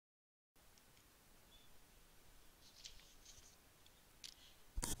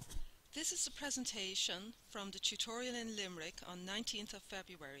This is a presentation from the tutorial in Limerick on 19th of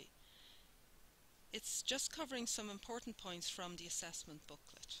February. It's just covering some important points from the assessment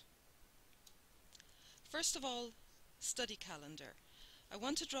booklet. First of all, study calendar. I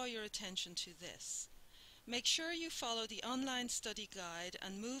want to draw your attention to this. Make sure you follow the online study guide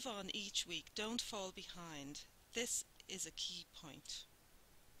and move on each week. Don't fall behind. This is a key point,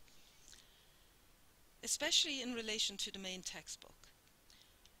 especially in relation to the main textbook.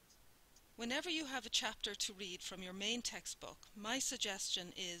 Whenever you have a chapter to read from your main textbook, my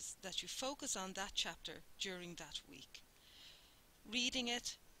suggestion is that you focus on that chapter during that week. Reading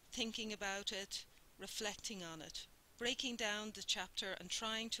it, thinking about it, reflecting on it, breaking down the chapter and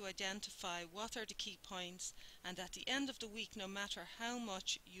trying to identify what are the key points, and at the end of the week, no matter how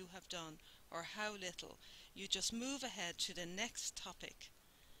much you have done or how little, you just move ahead to the next topic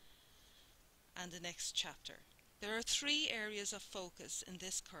and the next chapter. There are three areas of focus in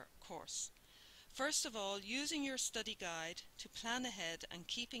this course. First of all, using your study guide to plan ahead and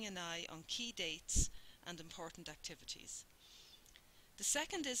keeping an eye on key dates and important activities. The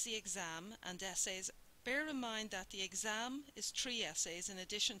second is the exam and essays. Bear in mind that the exam is 3 essays in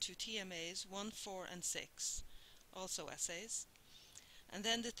addition to TMAs 1, 4 and 6, also essays. And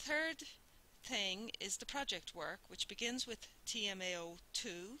then the third thing is the project work, which begins with TMA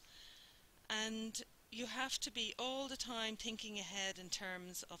 02, and you have to be all the time thinking ahead in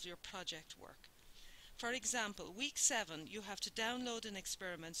terms of your project work. For example, week 7 you have to download an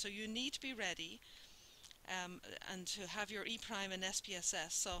experiment, so you need to be ready and to have your ePrime and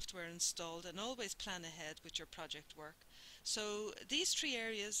SPSS software installed, and always plan ahead with your project work. So these 3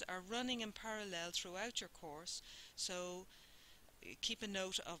 areas are running in parallel throughout your course, so keep a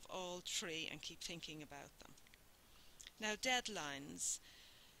note of all 3 and keep thinking about them. Now, deadlines.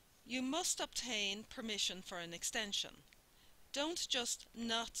 You must obtain permission for an extension. Don't just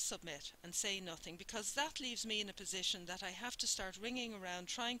not submit and say nothing, because that leaves me in a position that I have to start ringing around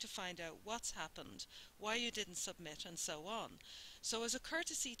trying to find out what's happened, why you didn't submit and so on. So as a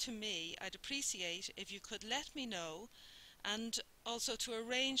courtesy to me, I'd appreciate if you could let me know, and also to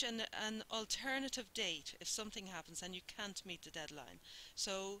arrange an alternative date if something happens and you can't meet the deadline.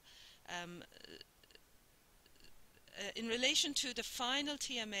 So in relation to the final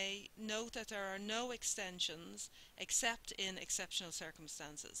TMA, note that there are no extensions except in exceptional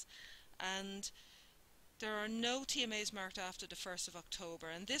circumstances, and there are no TMAs marked after the 1st of October,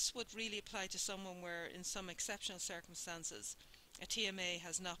 and this would really apply to someone where in some exceptional circumstances a TMA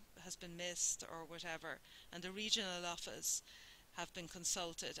has been missed or whatever, and the regional office have been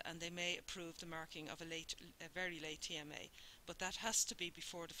consulted and they may approve the marking of a very late TMA, but that has to be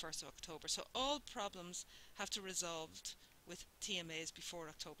before the 1st of October. So all problems have to be resolved with TMAs before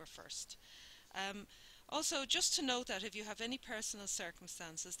October 1st. Also, just to note that if you have any personal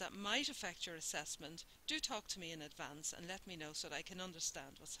circumstances that might affect your assessment, do talk to me in advance and let me know so that I can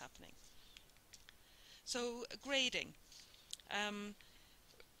understand what's happening. So, grading.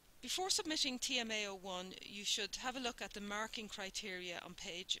 Before submitting TMA 01, you should have a look at the marking criteria on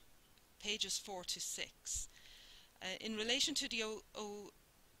pages 4 to 6. In relation to the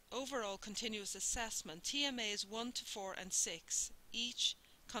overall continuous assessment, TMAs 1 to 4 and 6 each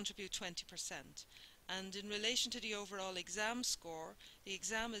contribute 20%. And in relation to the overall exam score, the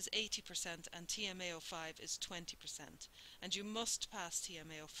exam is 80% and TMA 05 is 20%. And you must pass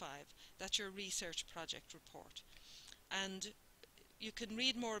TMA 05. That's your research project report. And you can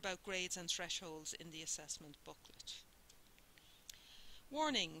read more about grades and thresholds in the assessment booklet.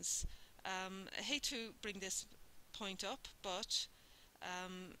 Warnings. I hate to bring this point up, but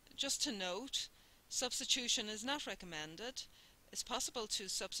just to note, substitution is not recommended. It's possible to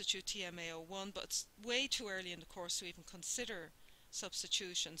substitute TMA 01, but it's way too early in the course to even consider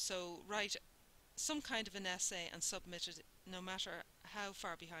substitution. So write some kind of an essay and submit it, no matter how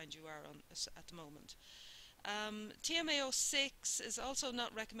far behind you are at the moment. TMA 06 is also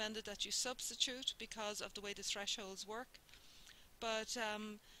not recommended that you substitute because of the way the thresholds work. But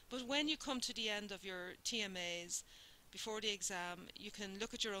when you come to the end of your TMAs before the exam, you can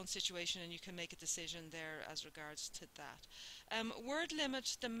look at your own situation and you can make a decision there as regards to that. Word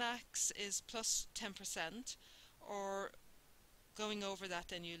limit, the max is plus 10%, or going over that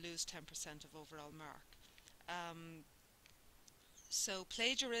then you lose 10% of overall mark. So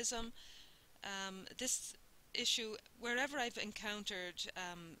plagiarism, this issue, wherever I've encountered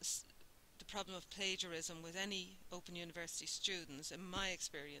the problem of plagiarism with any Open University students, in my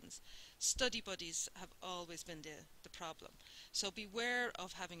experience, study buddies have always been the problem. So beware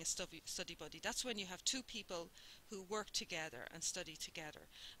of having a study buddy. That's when you have 2 people who work together and study together.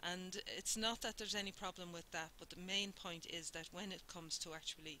 And it's not that there's any problem with that, but the main point is that when it comes to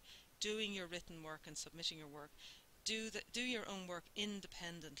actually doing your written work and submitting your work, do your own work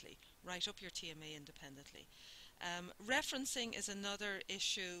independently. Write up your TMA independently. Referencing is another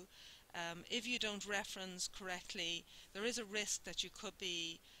issue. If you don't reference correctly, there is a risk that you could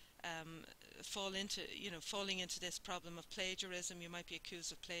be falling into this problem of plagiarism. You might be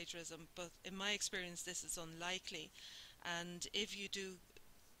accused of plagiarism, but in my experience this is unlikely, and if you do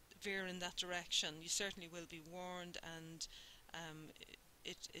veer in that direction, you certainly will be warned, and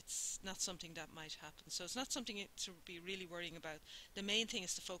it's not something that might happen. So it's not something to be really worrying about. The main thing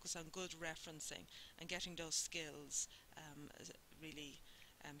is to focus on good referencing and getting those skills really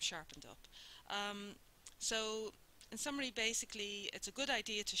sharpened up. So in summary, basically, it's a good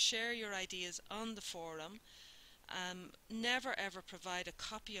idea to share your ideas on the forum. Never ever provide a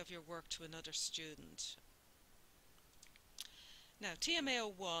copy of your work to another student. Now,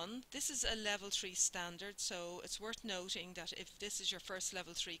 TMA 01, this is a level 3 standard, so it's worth noting that if this is your first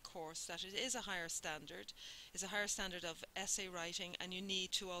level 3 course, that it is a higher standard. It's a higher standard of essay writing, and you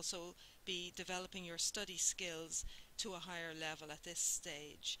need to also be developing your study skills to a higher level at this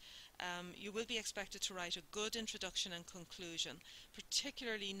stage. You will be expected to write a good introduction and conclusion.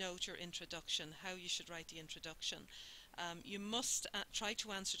 Particularly note your introduction, how you should write the introduction. You must try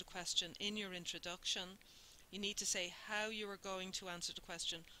to answer the question in your introduction. You need to say how you are going to answer the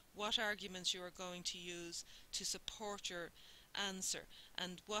question, what arguments you are going to use to support your answer,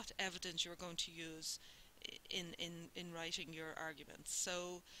 and what evidence you are going to use in writing your arguments.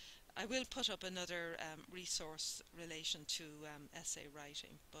 So I will put up another resource relation to essay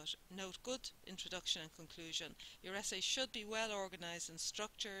writing, but note good introduction and conclusion. Your essay should be well organized and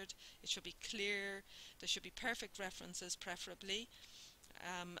structured. It should be clear. There should be perfect references, preferably.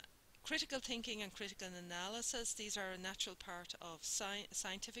 Critical thinking and critical analysis, these are a natural part of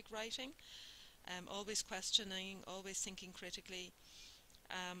scientific writing. Always questioning, always thinking critically.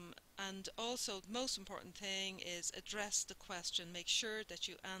 And also, the most important thing is address the question. Make sure that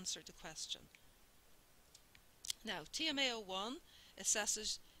you answer the question. Now, TMA 01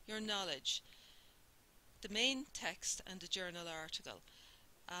 assesses your knowledge, the main text and the journal article.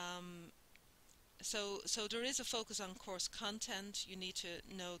 So there is a focus on course content. You need to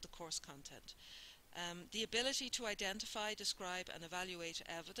know the course content. The ability to identify, describe and evaluate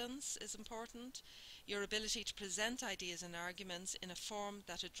evidence is important. Your ability to present ideas and arguments in a form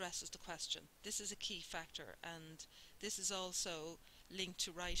that addresses the question. This is a key factor, and this is also linked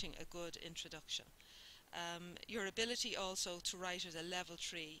to writing a good introduction. Your ability also to write at a level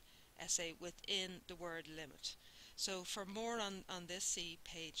 3 essay within the word limit. So for more on this, see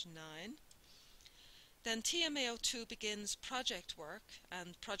page 9. Then TMA 02 begins project work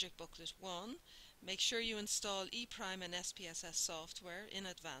and project booklet 1. Make sure you install ePrime and SPSS software in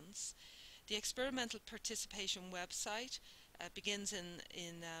advance. The experimental participation website begins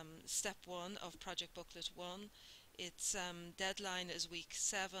in step 1 of project booklet 1. Its deadline is week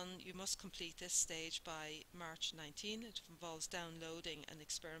 7. You must complete this stage by March 19. It involves downloading an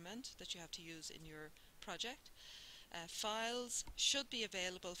experiment that you have to use in your project. Files should be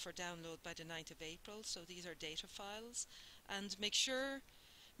available for download by the 9th of April, so these are data files. And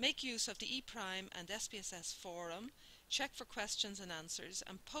make use of the ePrime and SPSS forum, check for questions and answers,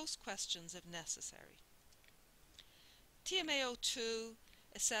 and post questions if necessary. TMA 02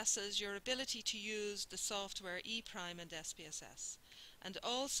 assesses your ability to use the software ePrime and SPSS, and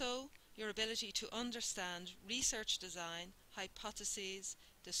also your ability to understand research design, hypotheses,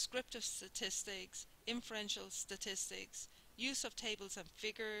 descriptive statistics, inferential statistics, use of tables and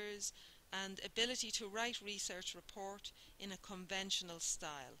figures, and ability to write research report in a conventional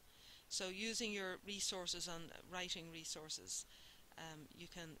style. So using your resources on writing resources, you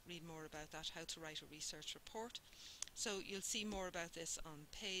can read more about that, how to write a research report. So you'll see more about this on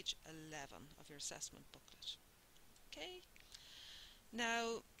page 11 of your assessment booklet. Okay.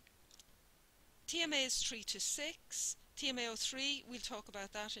 Now, TMA is 3 to 6. TMA 03, we'll talk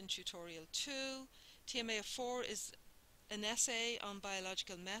about that in tutorial 2. TMA 4 is an essay on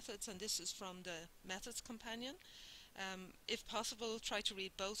biological methods, and this is from the methods companion. If possible, try to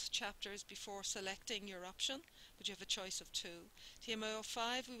read both chapters before selecting your option, but you have a choice of 2. TMA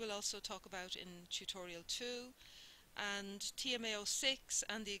 05 we will also talk about in tutorial 2, and TMA 06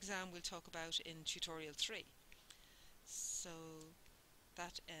 and the exam we'll talk about in tutorial 3. So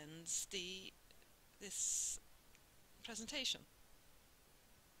that ends this presentation.